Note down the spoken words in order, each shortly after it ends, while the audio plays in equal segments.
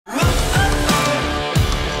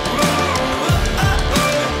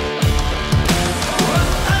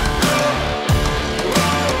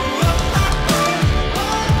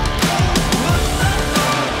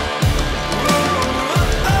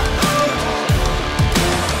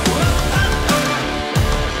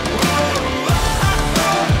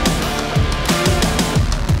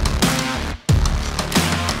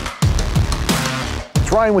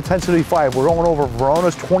Ryan with 1075. We're going over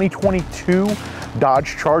Verona's 2022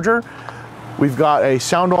 Dodge Charger. We've got a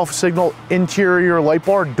sound off signal interior light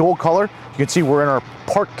bar, dual color. You can see we're in our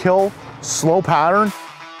park kill slow pattern.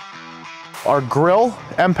 Our grille,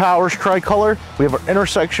 M-Powers tricolor. We have our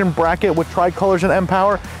intersection bracket with tricolors and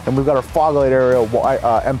M-Power, and we've got our fog light area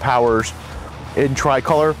M-Powers in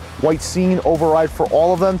tricolor. White scene override for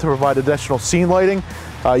all of them to provide additional scene lighting.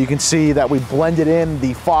 You can see that we blended in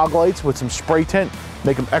the fog lights with some spray tint,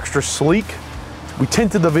 make them extra sleek. We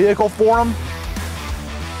tinted the vehicle for them.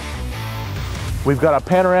 We've got a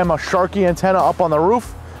panorama Sharky antenna up on the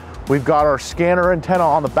roof. We've got our scanner antenna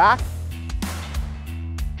on the back.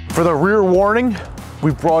 For the rear warning,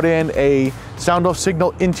 we've brought in a sound off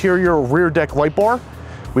signal interior rear deck light bar.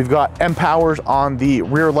 We've got M-Powers on the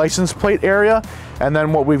rear license plate area. And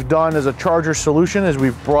then what we've done as a Charger solution is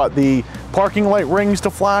we've brought the parking light rings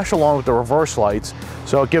to flash along with the reverse lights.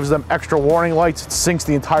 So it gives them extra warning lights. It sinks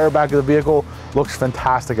the entire back of the vehicle. Looks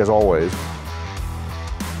fantastic as always.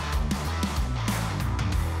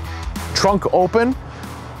 Trunk open.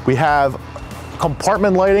 We have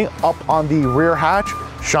compartment lighting up on the rear hatch.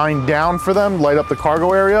 Shine down for them, light up the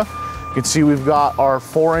cargo area. You can see we've got our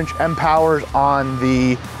 4-inch M-Powers on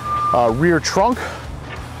the rear trunk.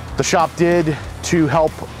 The shop did to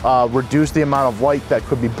help reduce the amount of light that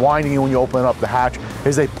could be blinding you when you open up the hatch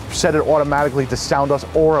is they set it automatically to sound us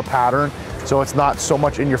aura pattern. So it's not so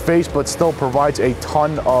much in your face, but still provides a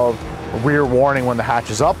ton of rear warning when the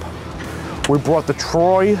hatch is up. We brought the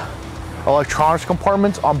Troy electronics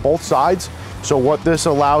compartments on both sides. So what this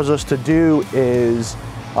allows us to do is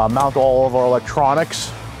mount all of our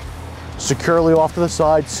electronics securely off to the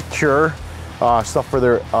side, secure stuff for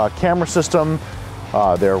their camera system,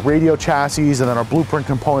 their radio chassis, and then our blueprint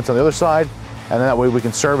components on the other side. And then that way we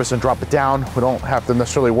can service and drop it down. We don't have to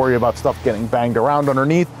necessarily worry about stuff getting banged around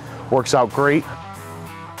underneath. Works out great.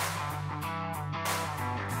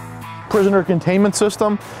 Prisoner containment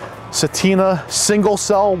system, Satina single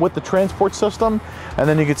cell with the transport system. And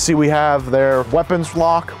then you can see we have their weapons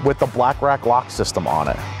lock with the black rack lock system on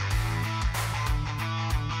it.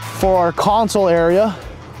 For our console area,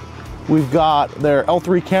 we've got their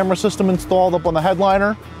L3 camera system installed up on the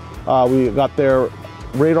headliner. We've got their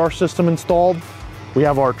radar system installed. We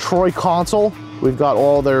have our Troy console. We've got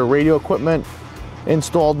all their radio equipment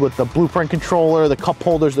installed with the blueprint controller, the cup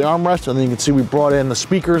holders, the armrest, and then you can see we brought in the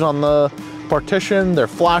speakers on the partition, their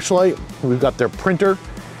flashlight. We've got their printer.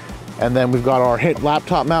 And then we've got our HIT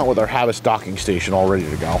laptop mount with our Havas docking station all ready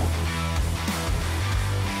to go.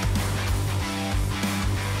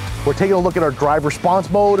 We're taking a look at our drive response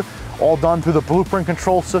mode, all done through the blueprint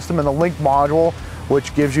control system and the link module,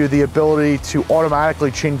 which gives you the ability to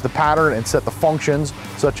automatically change the pattern and set the functions,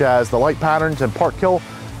 such as the light patterns and park kill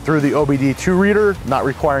through the OBD2 reader, not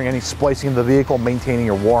requiring any splicing of the vehicle, maintaining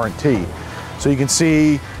your warranty. So you can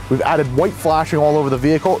see we've added white flashing all over the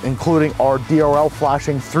vehicle, including our DRL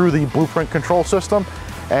flashing through the blueprint control system.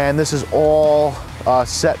 And this is all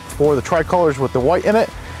set for the tricolors with the white in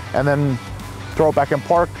it. And then throw it back in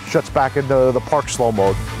park, shuts back into the park slow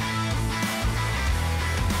mode.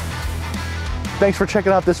 Thanks for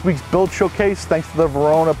checking out this week's build showcase. Thanks to the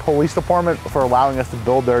Verona Police Department for allowing us to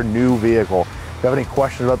build their new vehicle. If you have any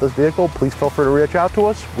questions about this vehicle, please feel free to reach out to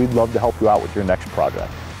us. We'd love to help you out with your next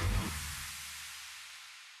project.